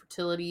fortune and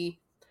fertility.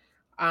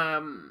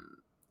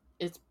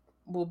 It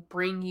will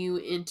bring you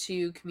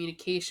into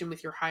communication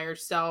with your higher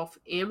self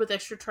and with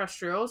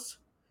extraterrestrials,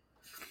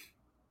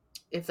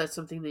 if that's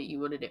something that you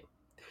want to do,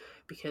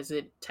 because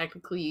it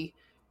technically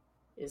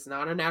is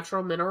not a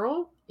natural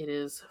mineral. It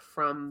is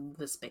from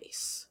the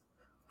space.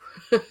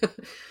 The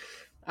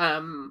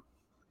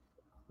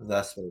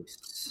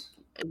space.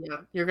 And yeah,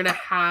 you're gonna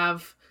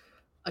have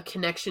a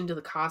connection to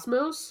the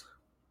cosmos.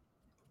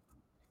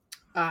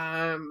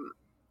 And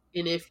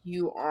if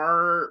you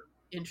are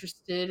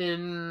interested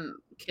in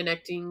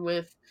connecting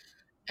with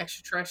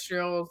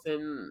extraterrestrials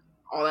and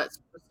all that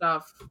sort of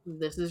stuff,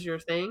 this is your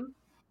thing.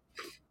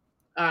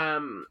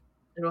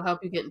 It'll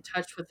help you get in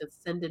touch with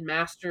ascended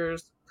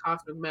masters,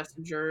 cosmic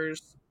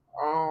messengers,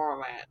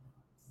 all that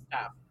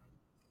stuff.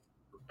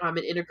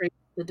 It integrates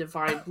the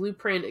divine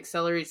blueprint,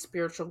 accelerates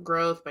spiritual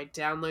growth by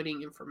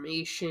downloading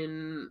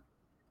information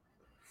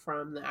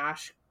from the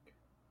Ashka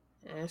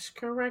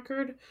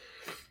record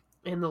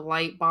and the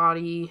light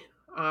body.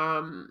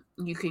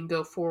 You can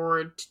go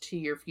forward to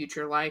your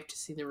future life to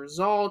see the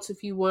results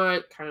if you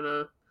want. Kind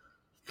of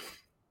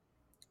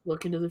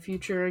look into the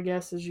future, I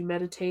guess, as you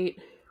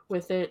meditate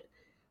with it.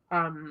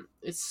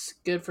 It's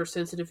good for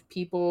sensitive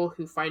people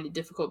who find it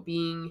difficult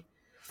being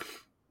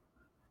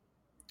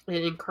in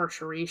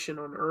incarceration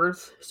on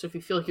Earth. So if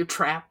you feel like you're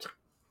trapped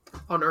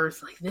on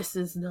Earth, like this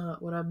is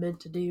not what I'm meant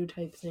to do,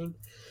 type thing.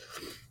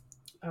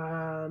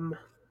 Yeah,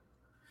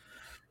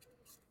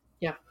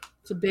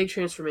 it's a big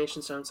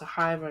transformation stone. It's a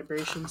high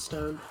vibration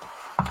stone.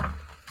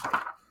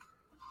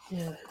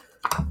 Yeah.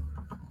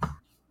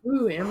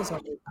 Ooh,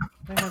 Amazon.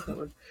 I have that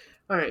one.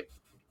 All right.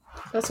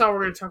 That's all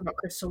we're going to talk about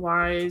crystal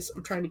wise.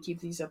 I'm trying to keep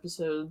these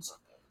episodes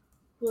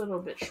a little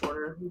bit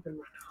shorter. We've been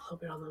running a little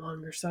bit on the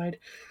longer side.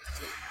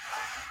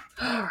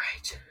 All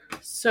right.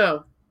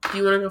 So, do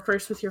you want to go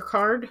first with your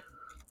card?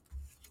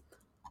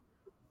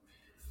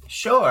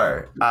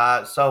 Sure.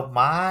 So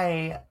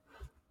my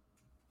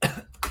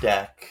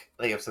deck,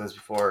 like I've said this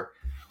before,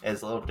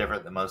 is a little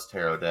different than most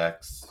tarot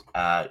decks.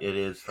 It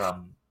is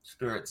from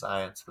Spirit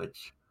Science,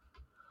 which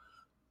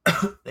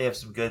they have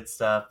some good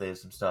stuff. They have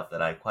some stuff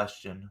that I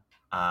question,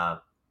 because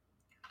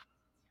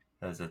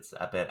it's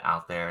a bit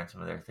out there and some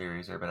of their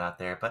theories are a bit out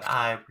there. But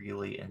I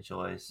really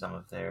enjoy some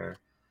of their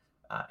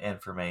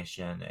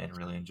information and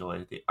really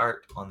enjoy the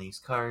art on these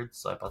cards.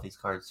 So I bought these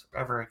cards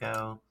forever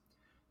ago.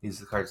 These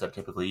are the cards I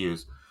typically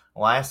use.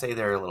 Why I say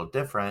they're a little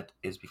different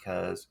is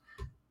because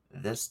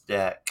this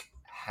deck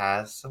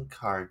has some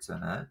cards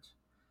in it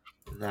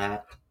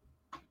that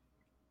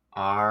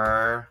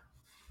are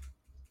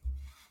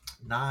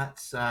not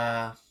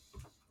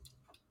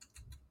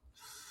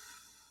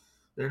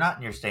They're not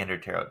in your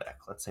standard tarot deck.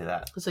 Let's say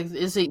that. It's like,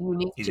 is it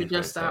unique to Easiest way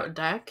to just say that it.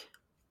 deck?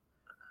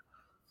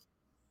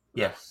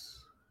 Yes.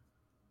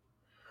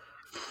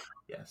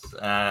 Yes.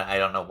 I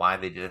don't know why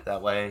they did it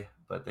that way,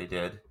 but they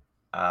did.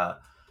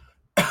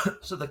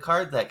 So the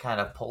card that kind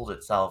of pulled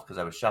itself because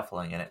I was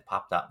shuffling and it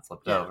popped out and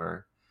flipped Yeah.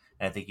 over,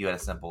 and I think you had a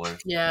similar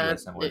Yeah,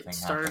 thing it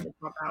started happen. to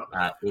pop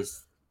out.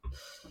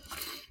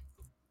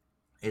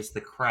 Is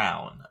the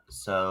crown.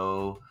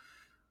 So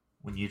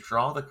when you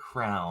draw the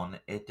crown,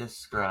 it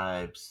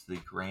describes the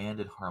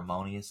grand and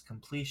harmonious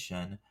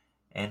completion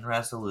and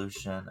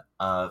resolution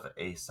of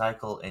a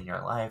cycle in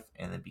your life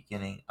and the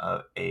beginning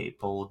of a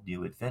bold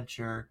new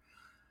adventure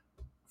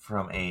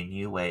from a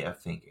new way of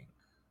thinking.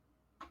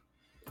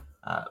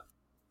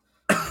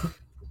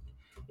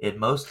 It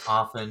most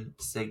often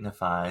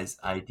signifies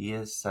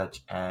ideas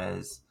such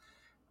as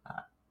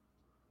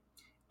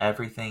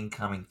everything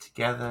coming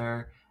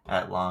together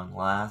at long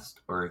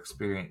last or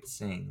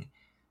experiencing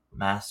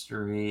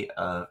mastery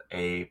of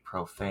a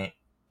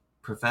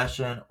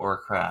profession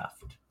or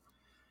craft.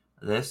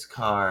 This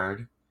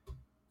card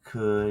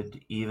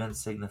could even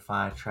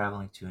signify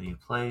traveling to a new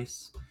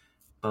place,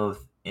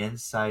 both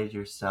inside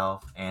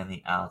yourself and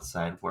the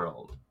outside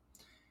world.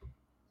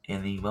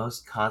 In the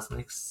most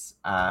cosmic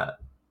and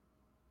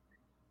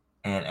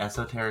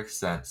esoteric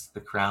sense,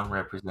 the crown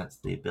represents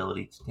the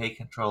ability to take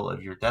control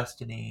of your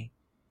destiny,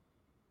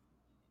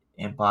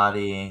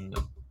 embodying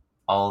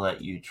all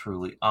that you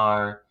truly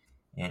are,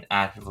 and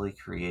actively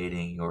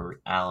creating your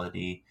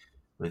reality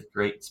with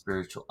great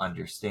spiritual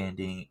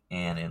understanding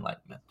and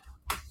enlightenment.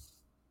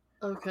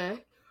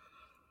 Okay.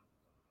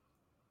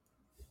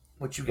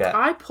 What you got?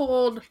 I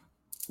pulled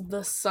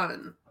the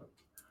sun.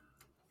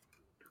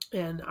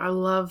 And I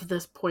love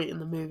this point in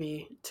the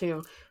movie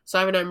too. So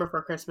I have a Nightmare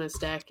Before Christmas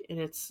deck, and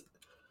it's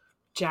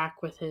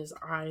Jack with his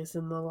eyes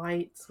in the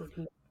lights when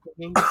he's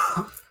singing.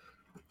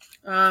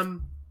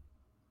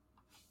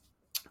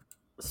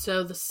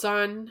 So the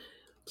sun,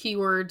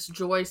 keywords: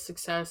 joy,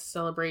 success,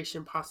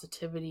 celebration,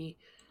 positivity.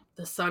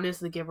 The sun is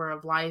the giver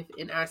of life,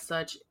 and as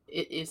such,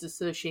 it is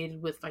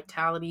associated with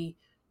vitality,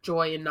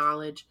 joy, and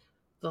knowledge.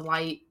 The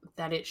light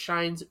that it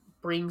shines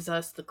brings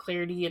us the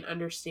clarity and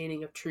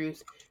understanding of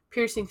truth,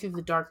 piercing through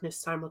the darkness,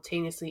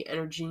 simultaneously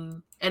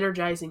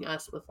energizing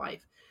us with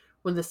life.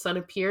 When the sun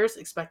appears,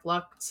 expect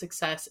luck,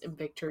 success, and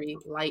victory.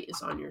 Light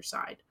is on your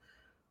side.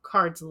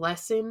 Cards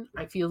lesson: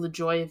 I feel the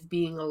joy of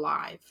being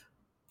alive.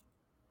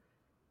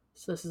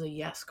 So this is a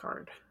yes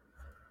card.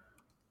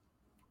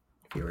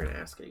 If you were going to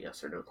ask a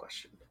yes or no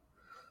question.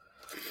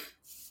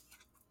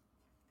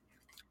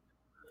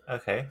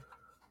 Okay.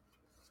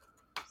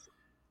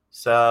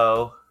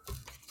 So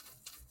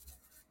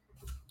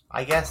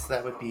I guess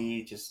that would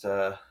be just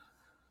how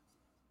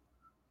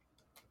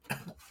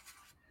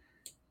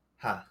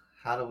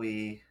do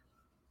we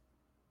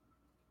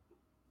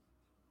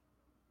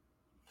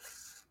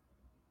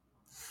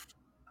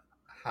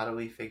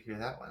figure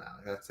that one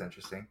out? That's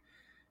interesting.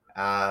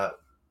 So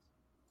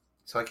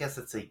I guess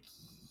it's a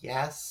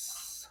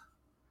yes.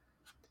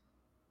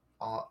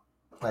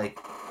 Like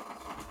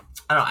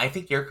I don't know. I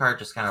think your card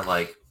just kind of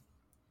like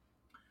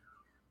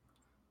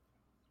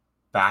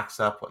backs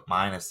up what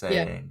mine is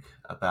saying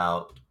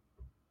about,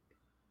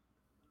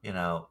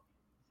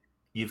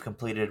 you've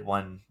completed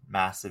one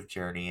massive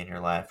journey in your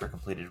life or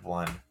completed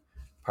one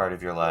part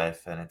of your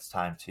life, and it's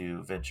time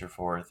to venture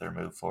forth or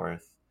move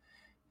forth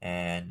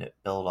and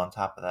build on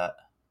top of that.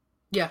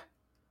 Yeah.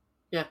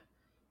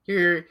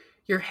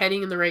 You're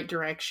heading in the right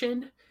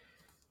direction.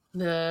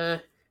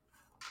 The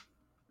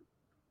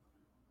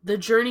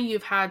journey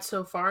you've had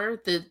so far,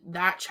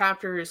 that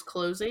chapter is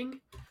closing.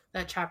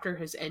 That chapter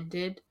has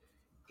ended,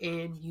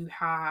 and you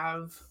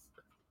have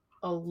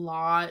a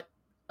lot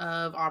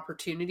of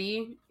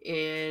opportunity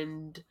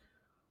and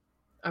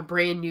a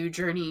brand new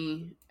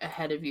journey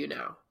ahead of you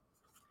now.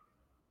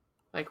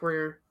 Like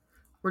we're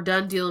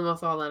done dealing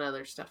with all that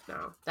other stuff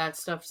now. That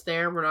stuff's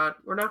there. We're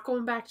not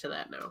going back to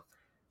that now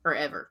or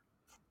ever.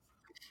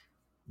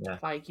 Yeah.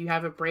 Like you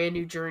have a brand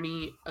new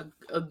journey,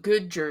 a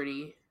good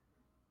journey.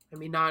 I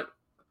mean, not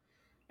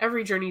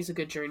every journey is a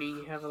good journey.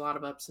 You have a lot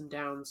of ups and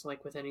downs,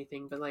 like with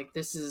anything, but like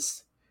this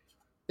is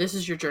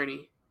your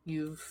journey.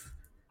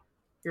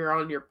 You're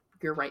on your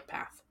right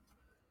path,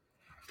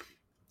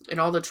 and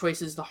all the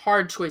choices, the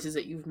hard choices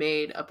that you've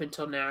made up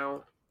until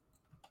now,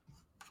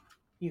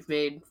 you've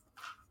made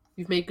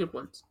good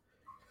ones.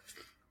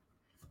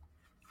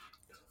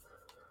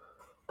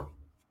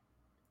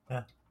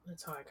 Yeah,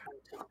 that's how I kind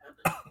of take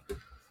that.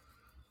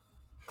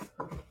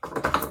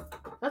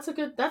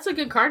 That's a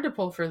good card to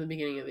pull for the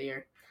beginning of the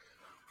year.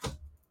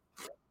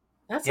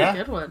 That's a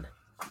good one.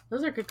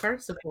 Those are good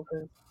cards to pull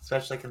for.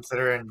 Especially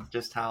considering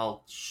just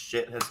how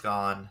shit has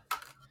gone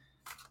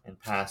in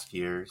past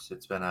years.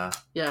 It's been a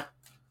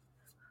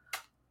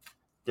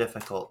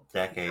difficult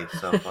decade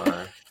so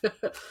far.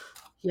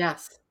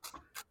 Yes.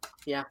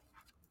 Yeah,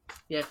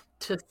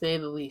 to say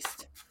the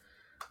least.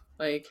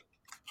 Like,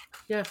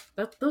 yeah,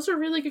 those are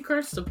really good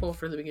cards to pull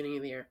for the beginning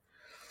of the year.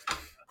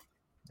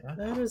 Yeah.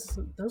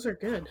 Those are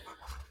good.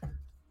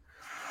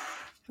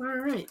 All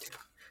right.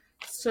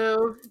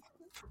 So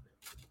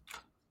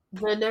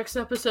the next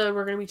episode,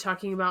 we're going to be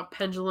talking about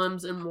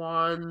pendulums and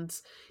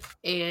wands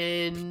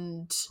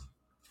and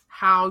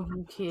how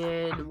you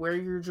can wear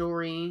your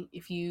jewelry,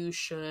 if you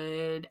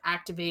should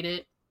activate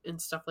it,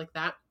 and stuff like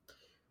that.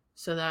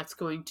 So that's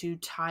going to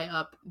tie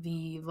up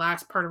the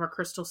last part of our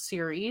crystal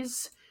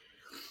series.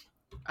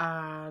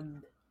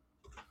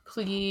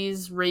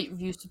 Please rate,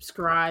 review,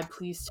 subscribe.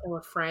 Please tell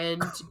a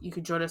friend. You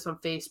can join us on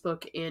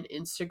Facebook and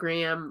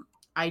Instagram.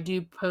 I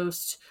do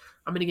post,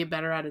 I'm going to get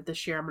better at it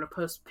this year. I'm going to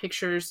post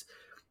pictures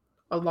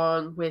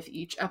along with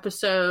each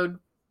episode,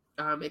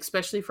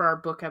 especially for our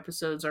book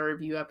episodes, our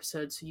review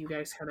episodes, so you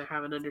guys kind of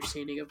have an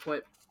understanding of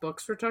what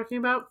books we're talking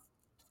about.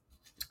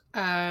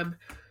 And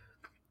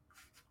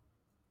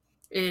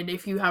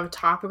if you have a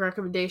topic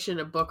recommendation,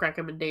 a book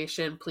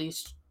recommendation,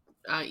 please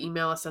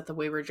email us at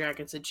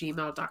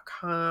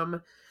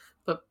thewaywarddragons@gmail.com.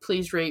 But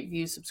please rate,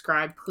 view,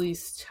 subscribe.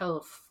 Please tell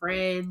a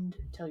friend,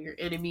 tell your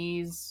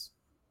enemies,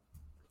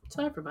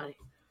 tell everybody.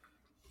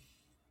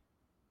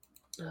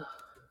 Ugh.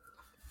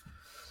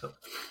 So,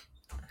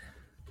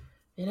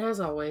 and as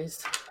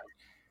always,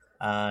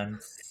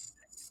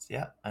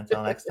 yeah,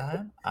 until next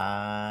time,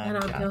 and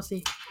I'm John.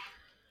 Kelsey.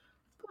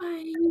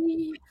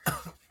 Bye.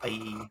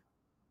 Bye.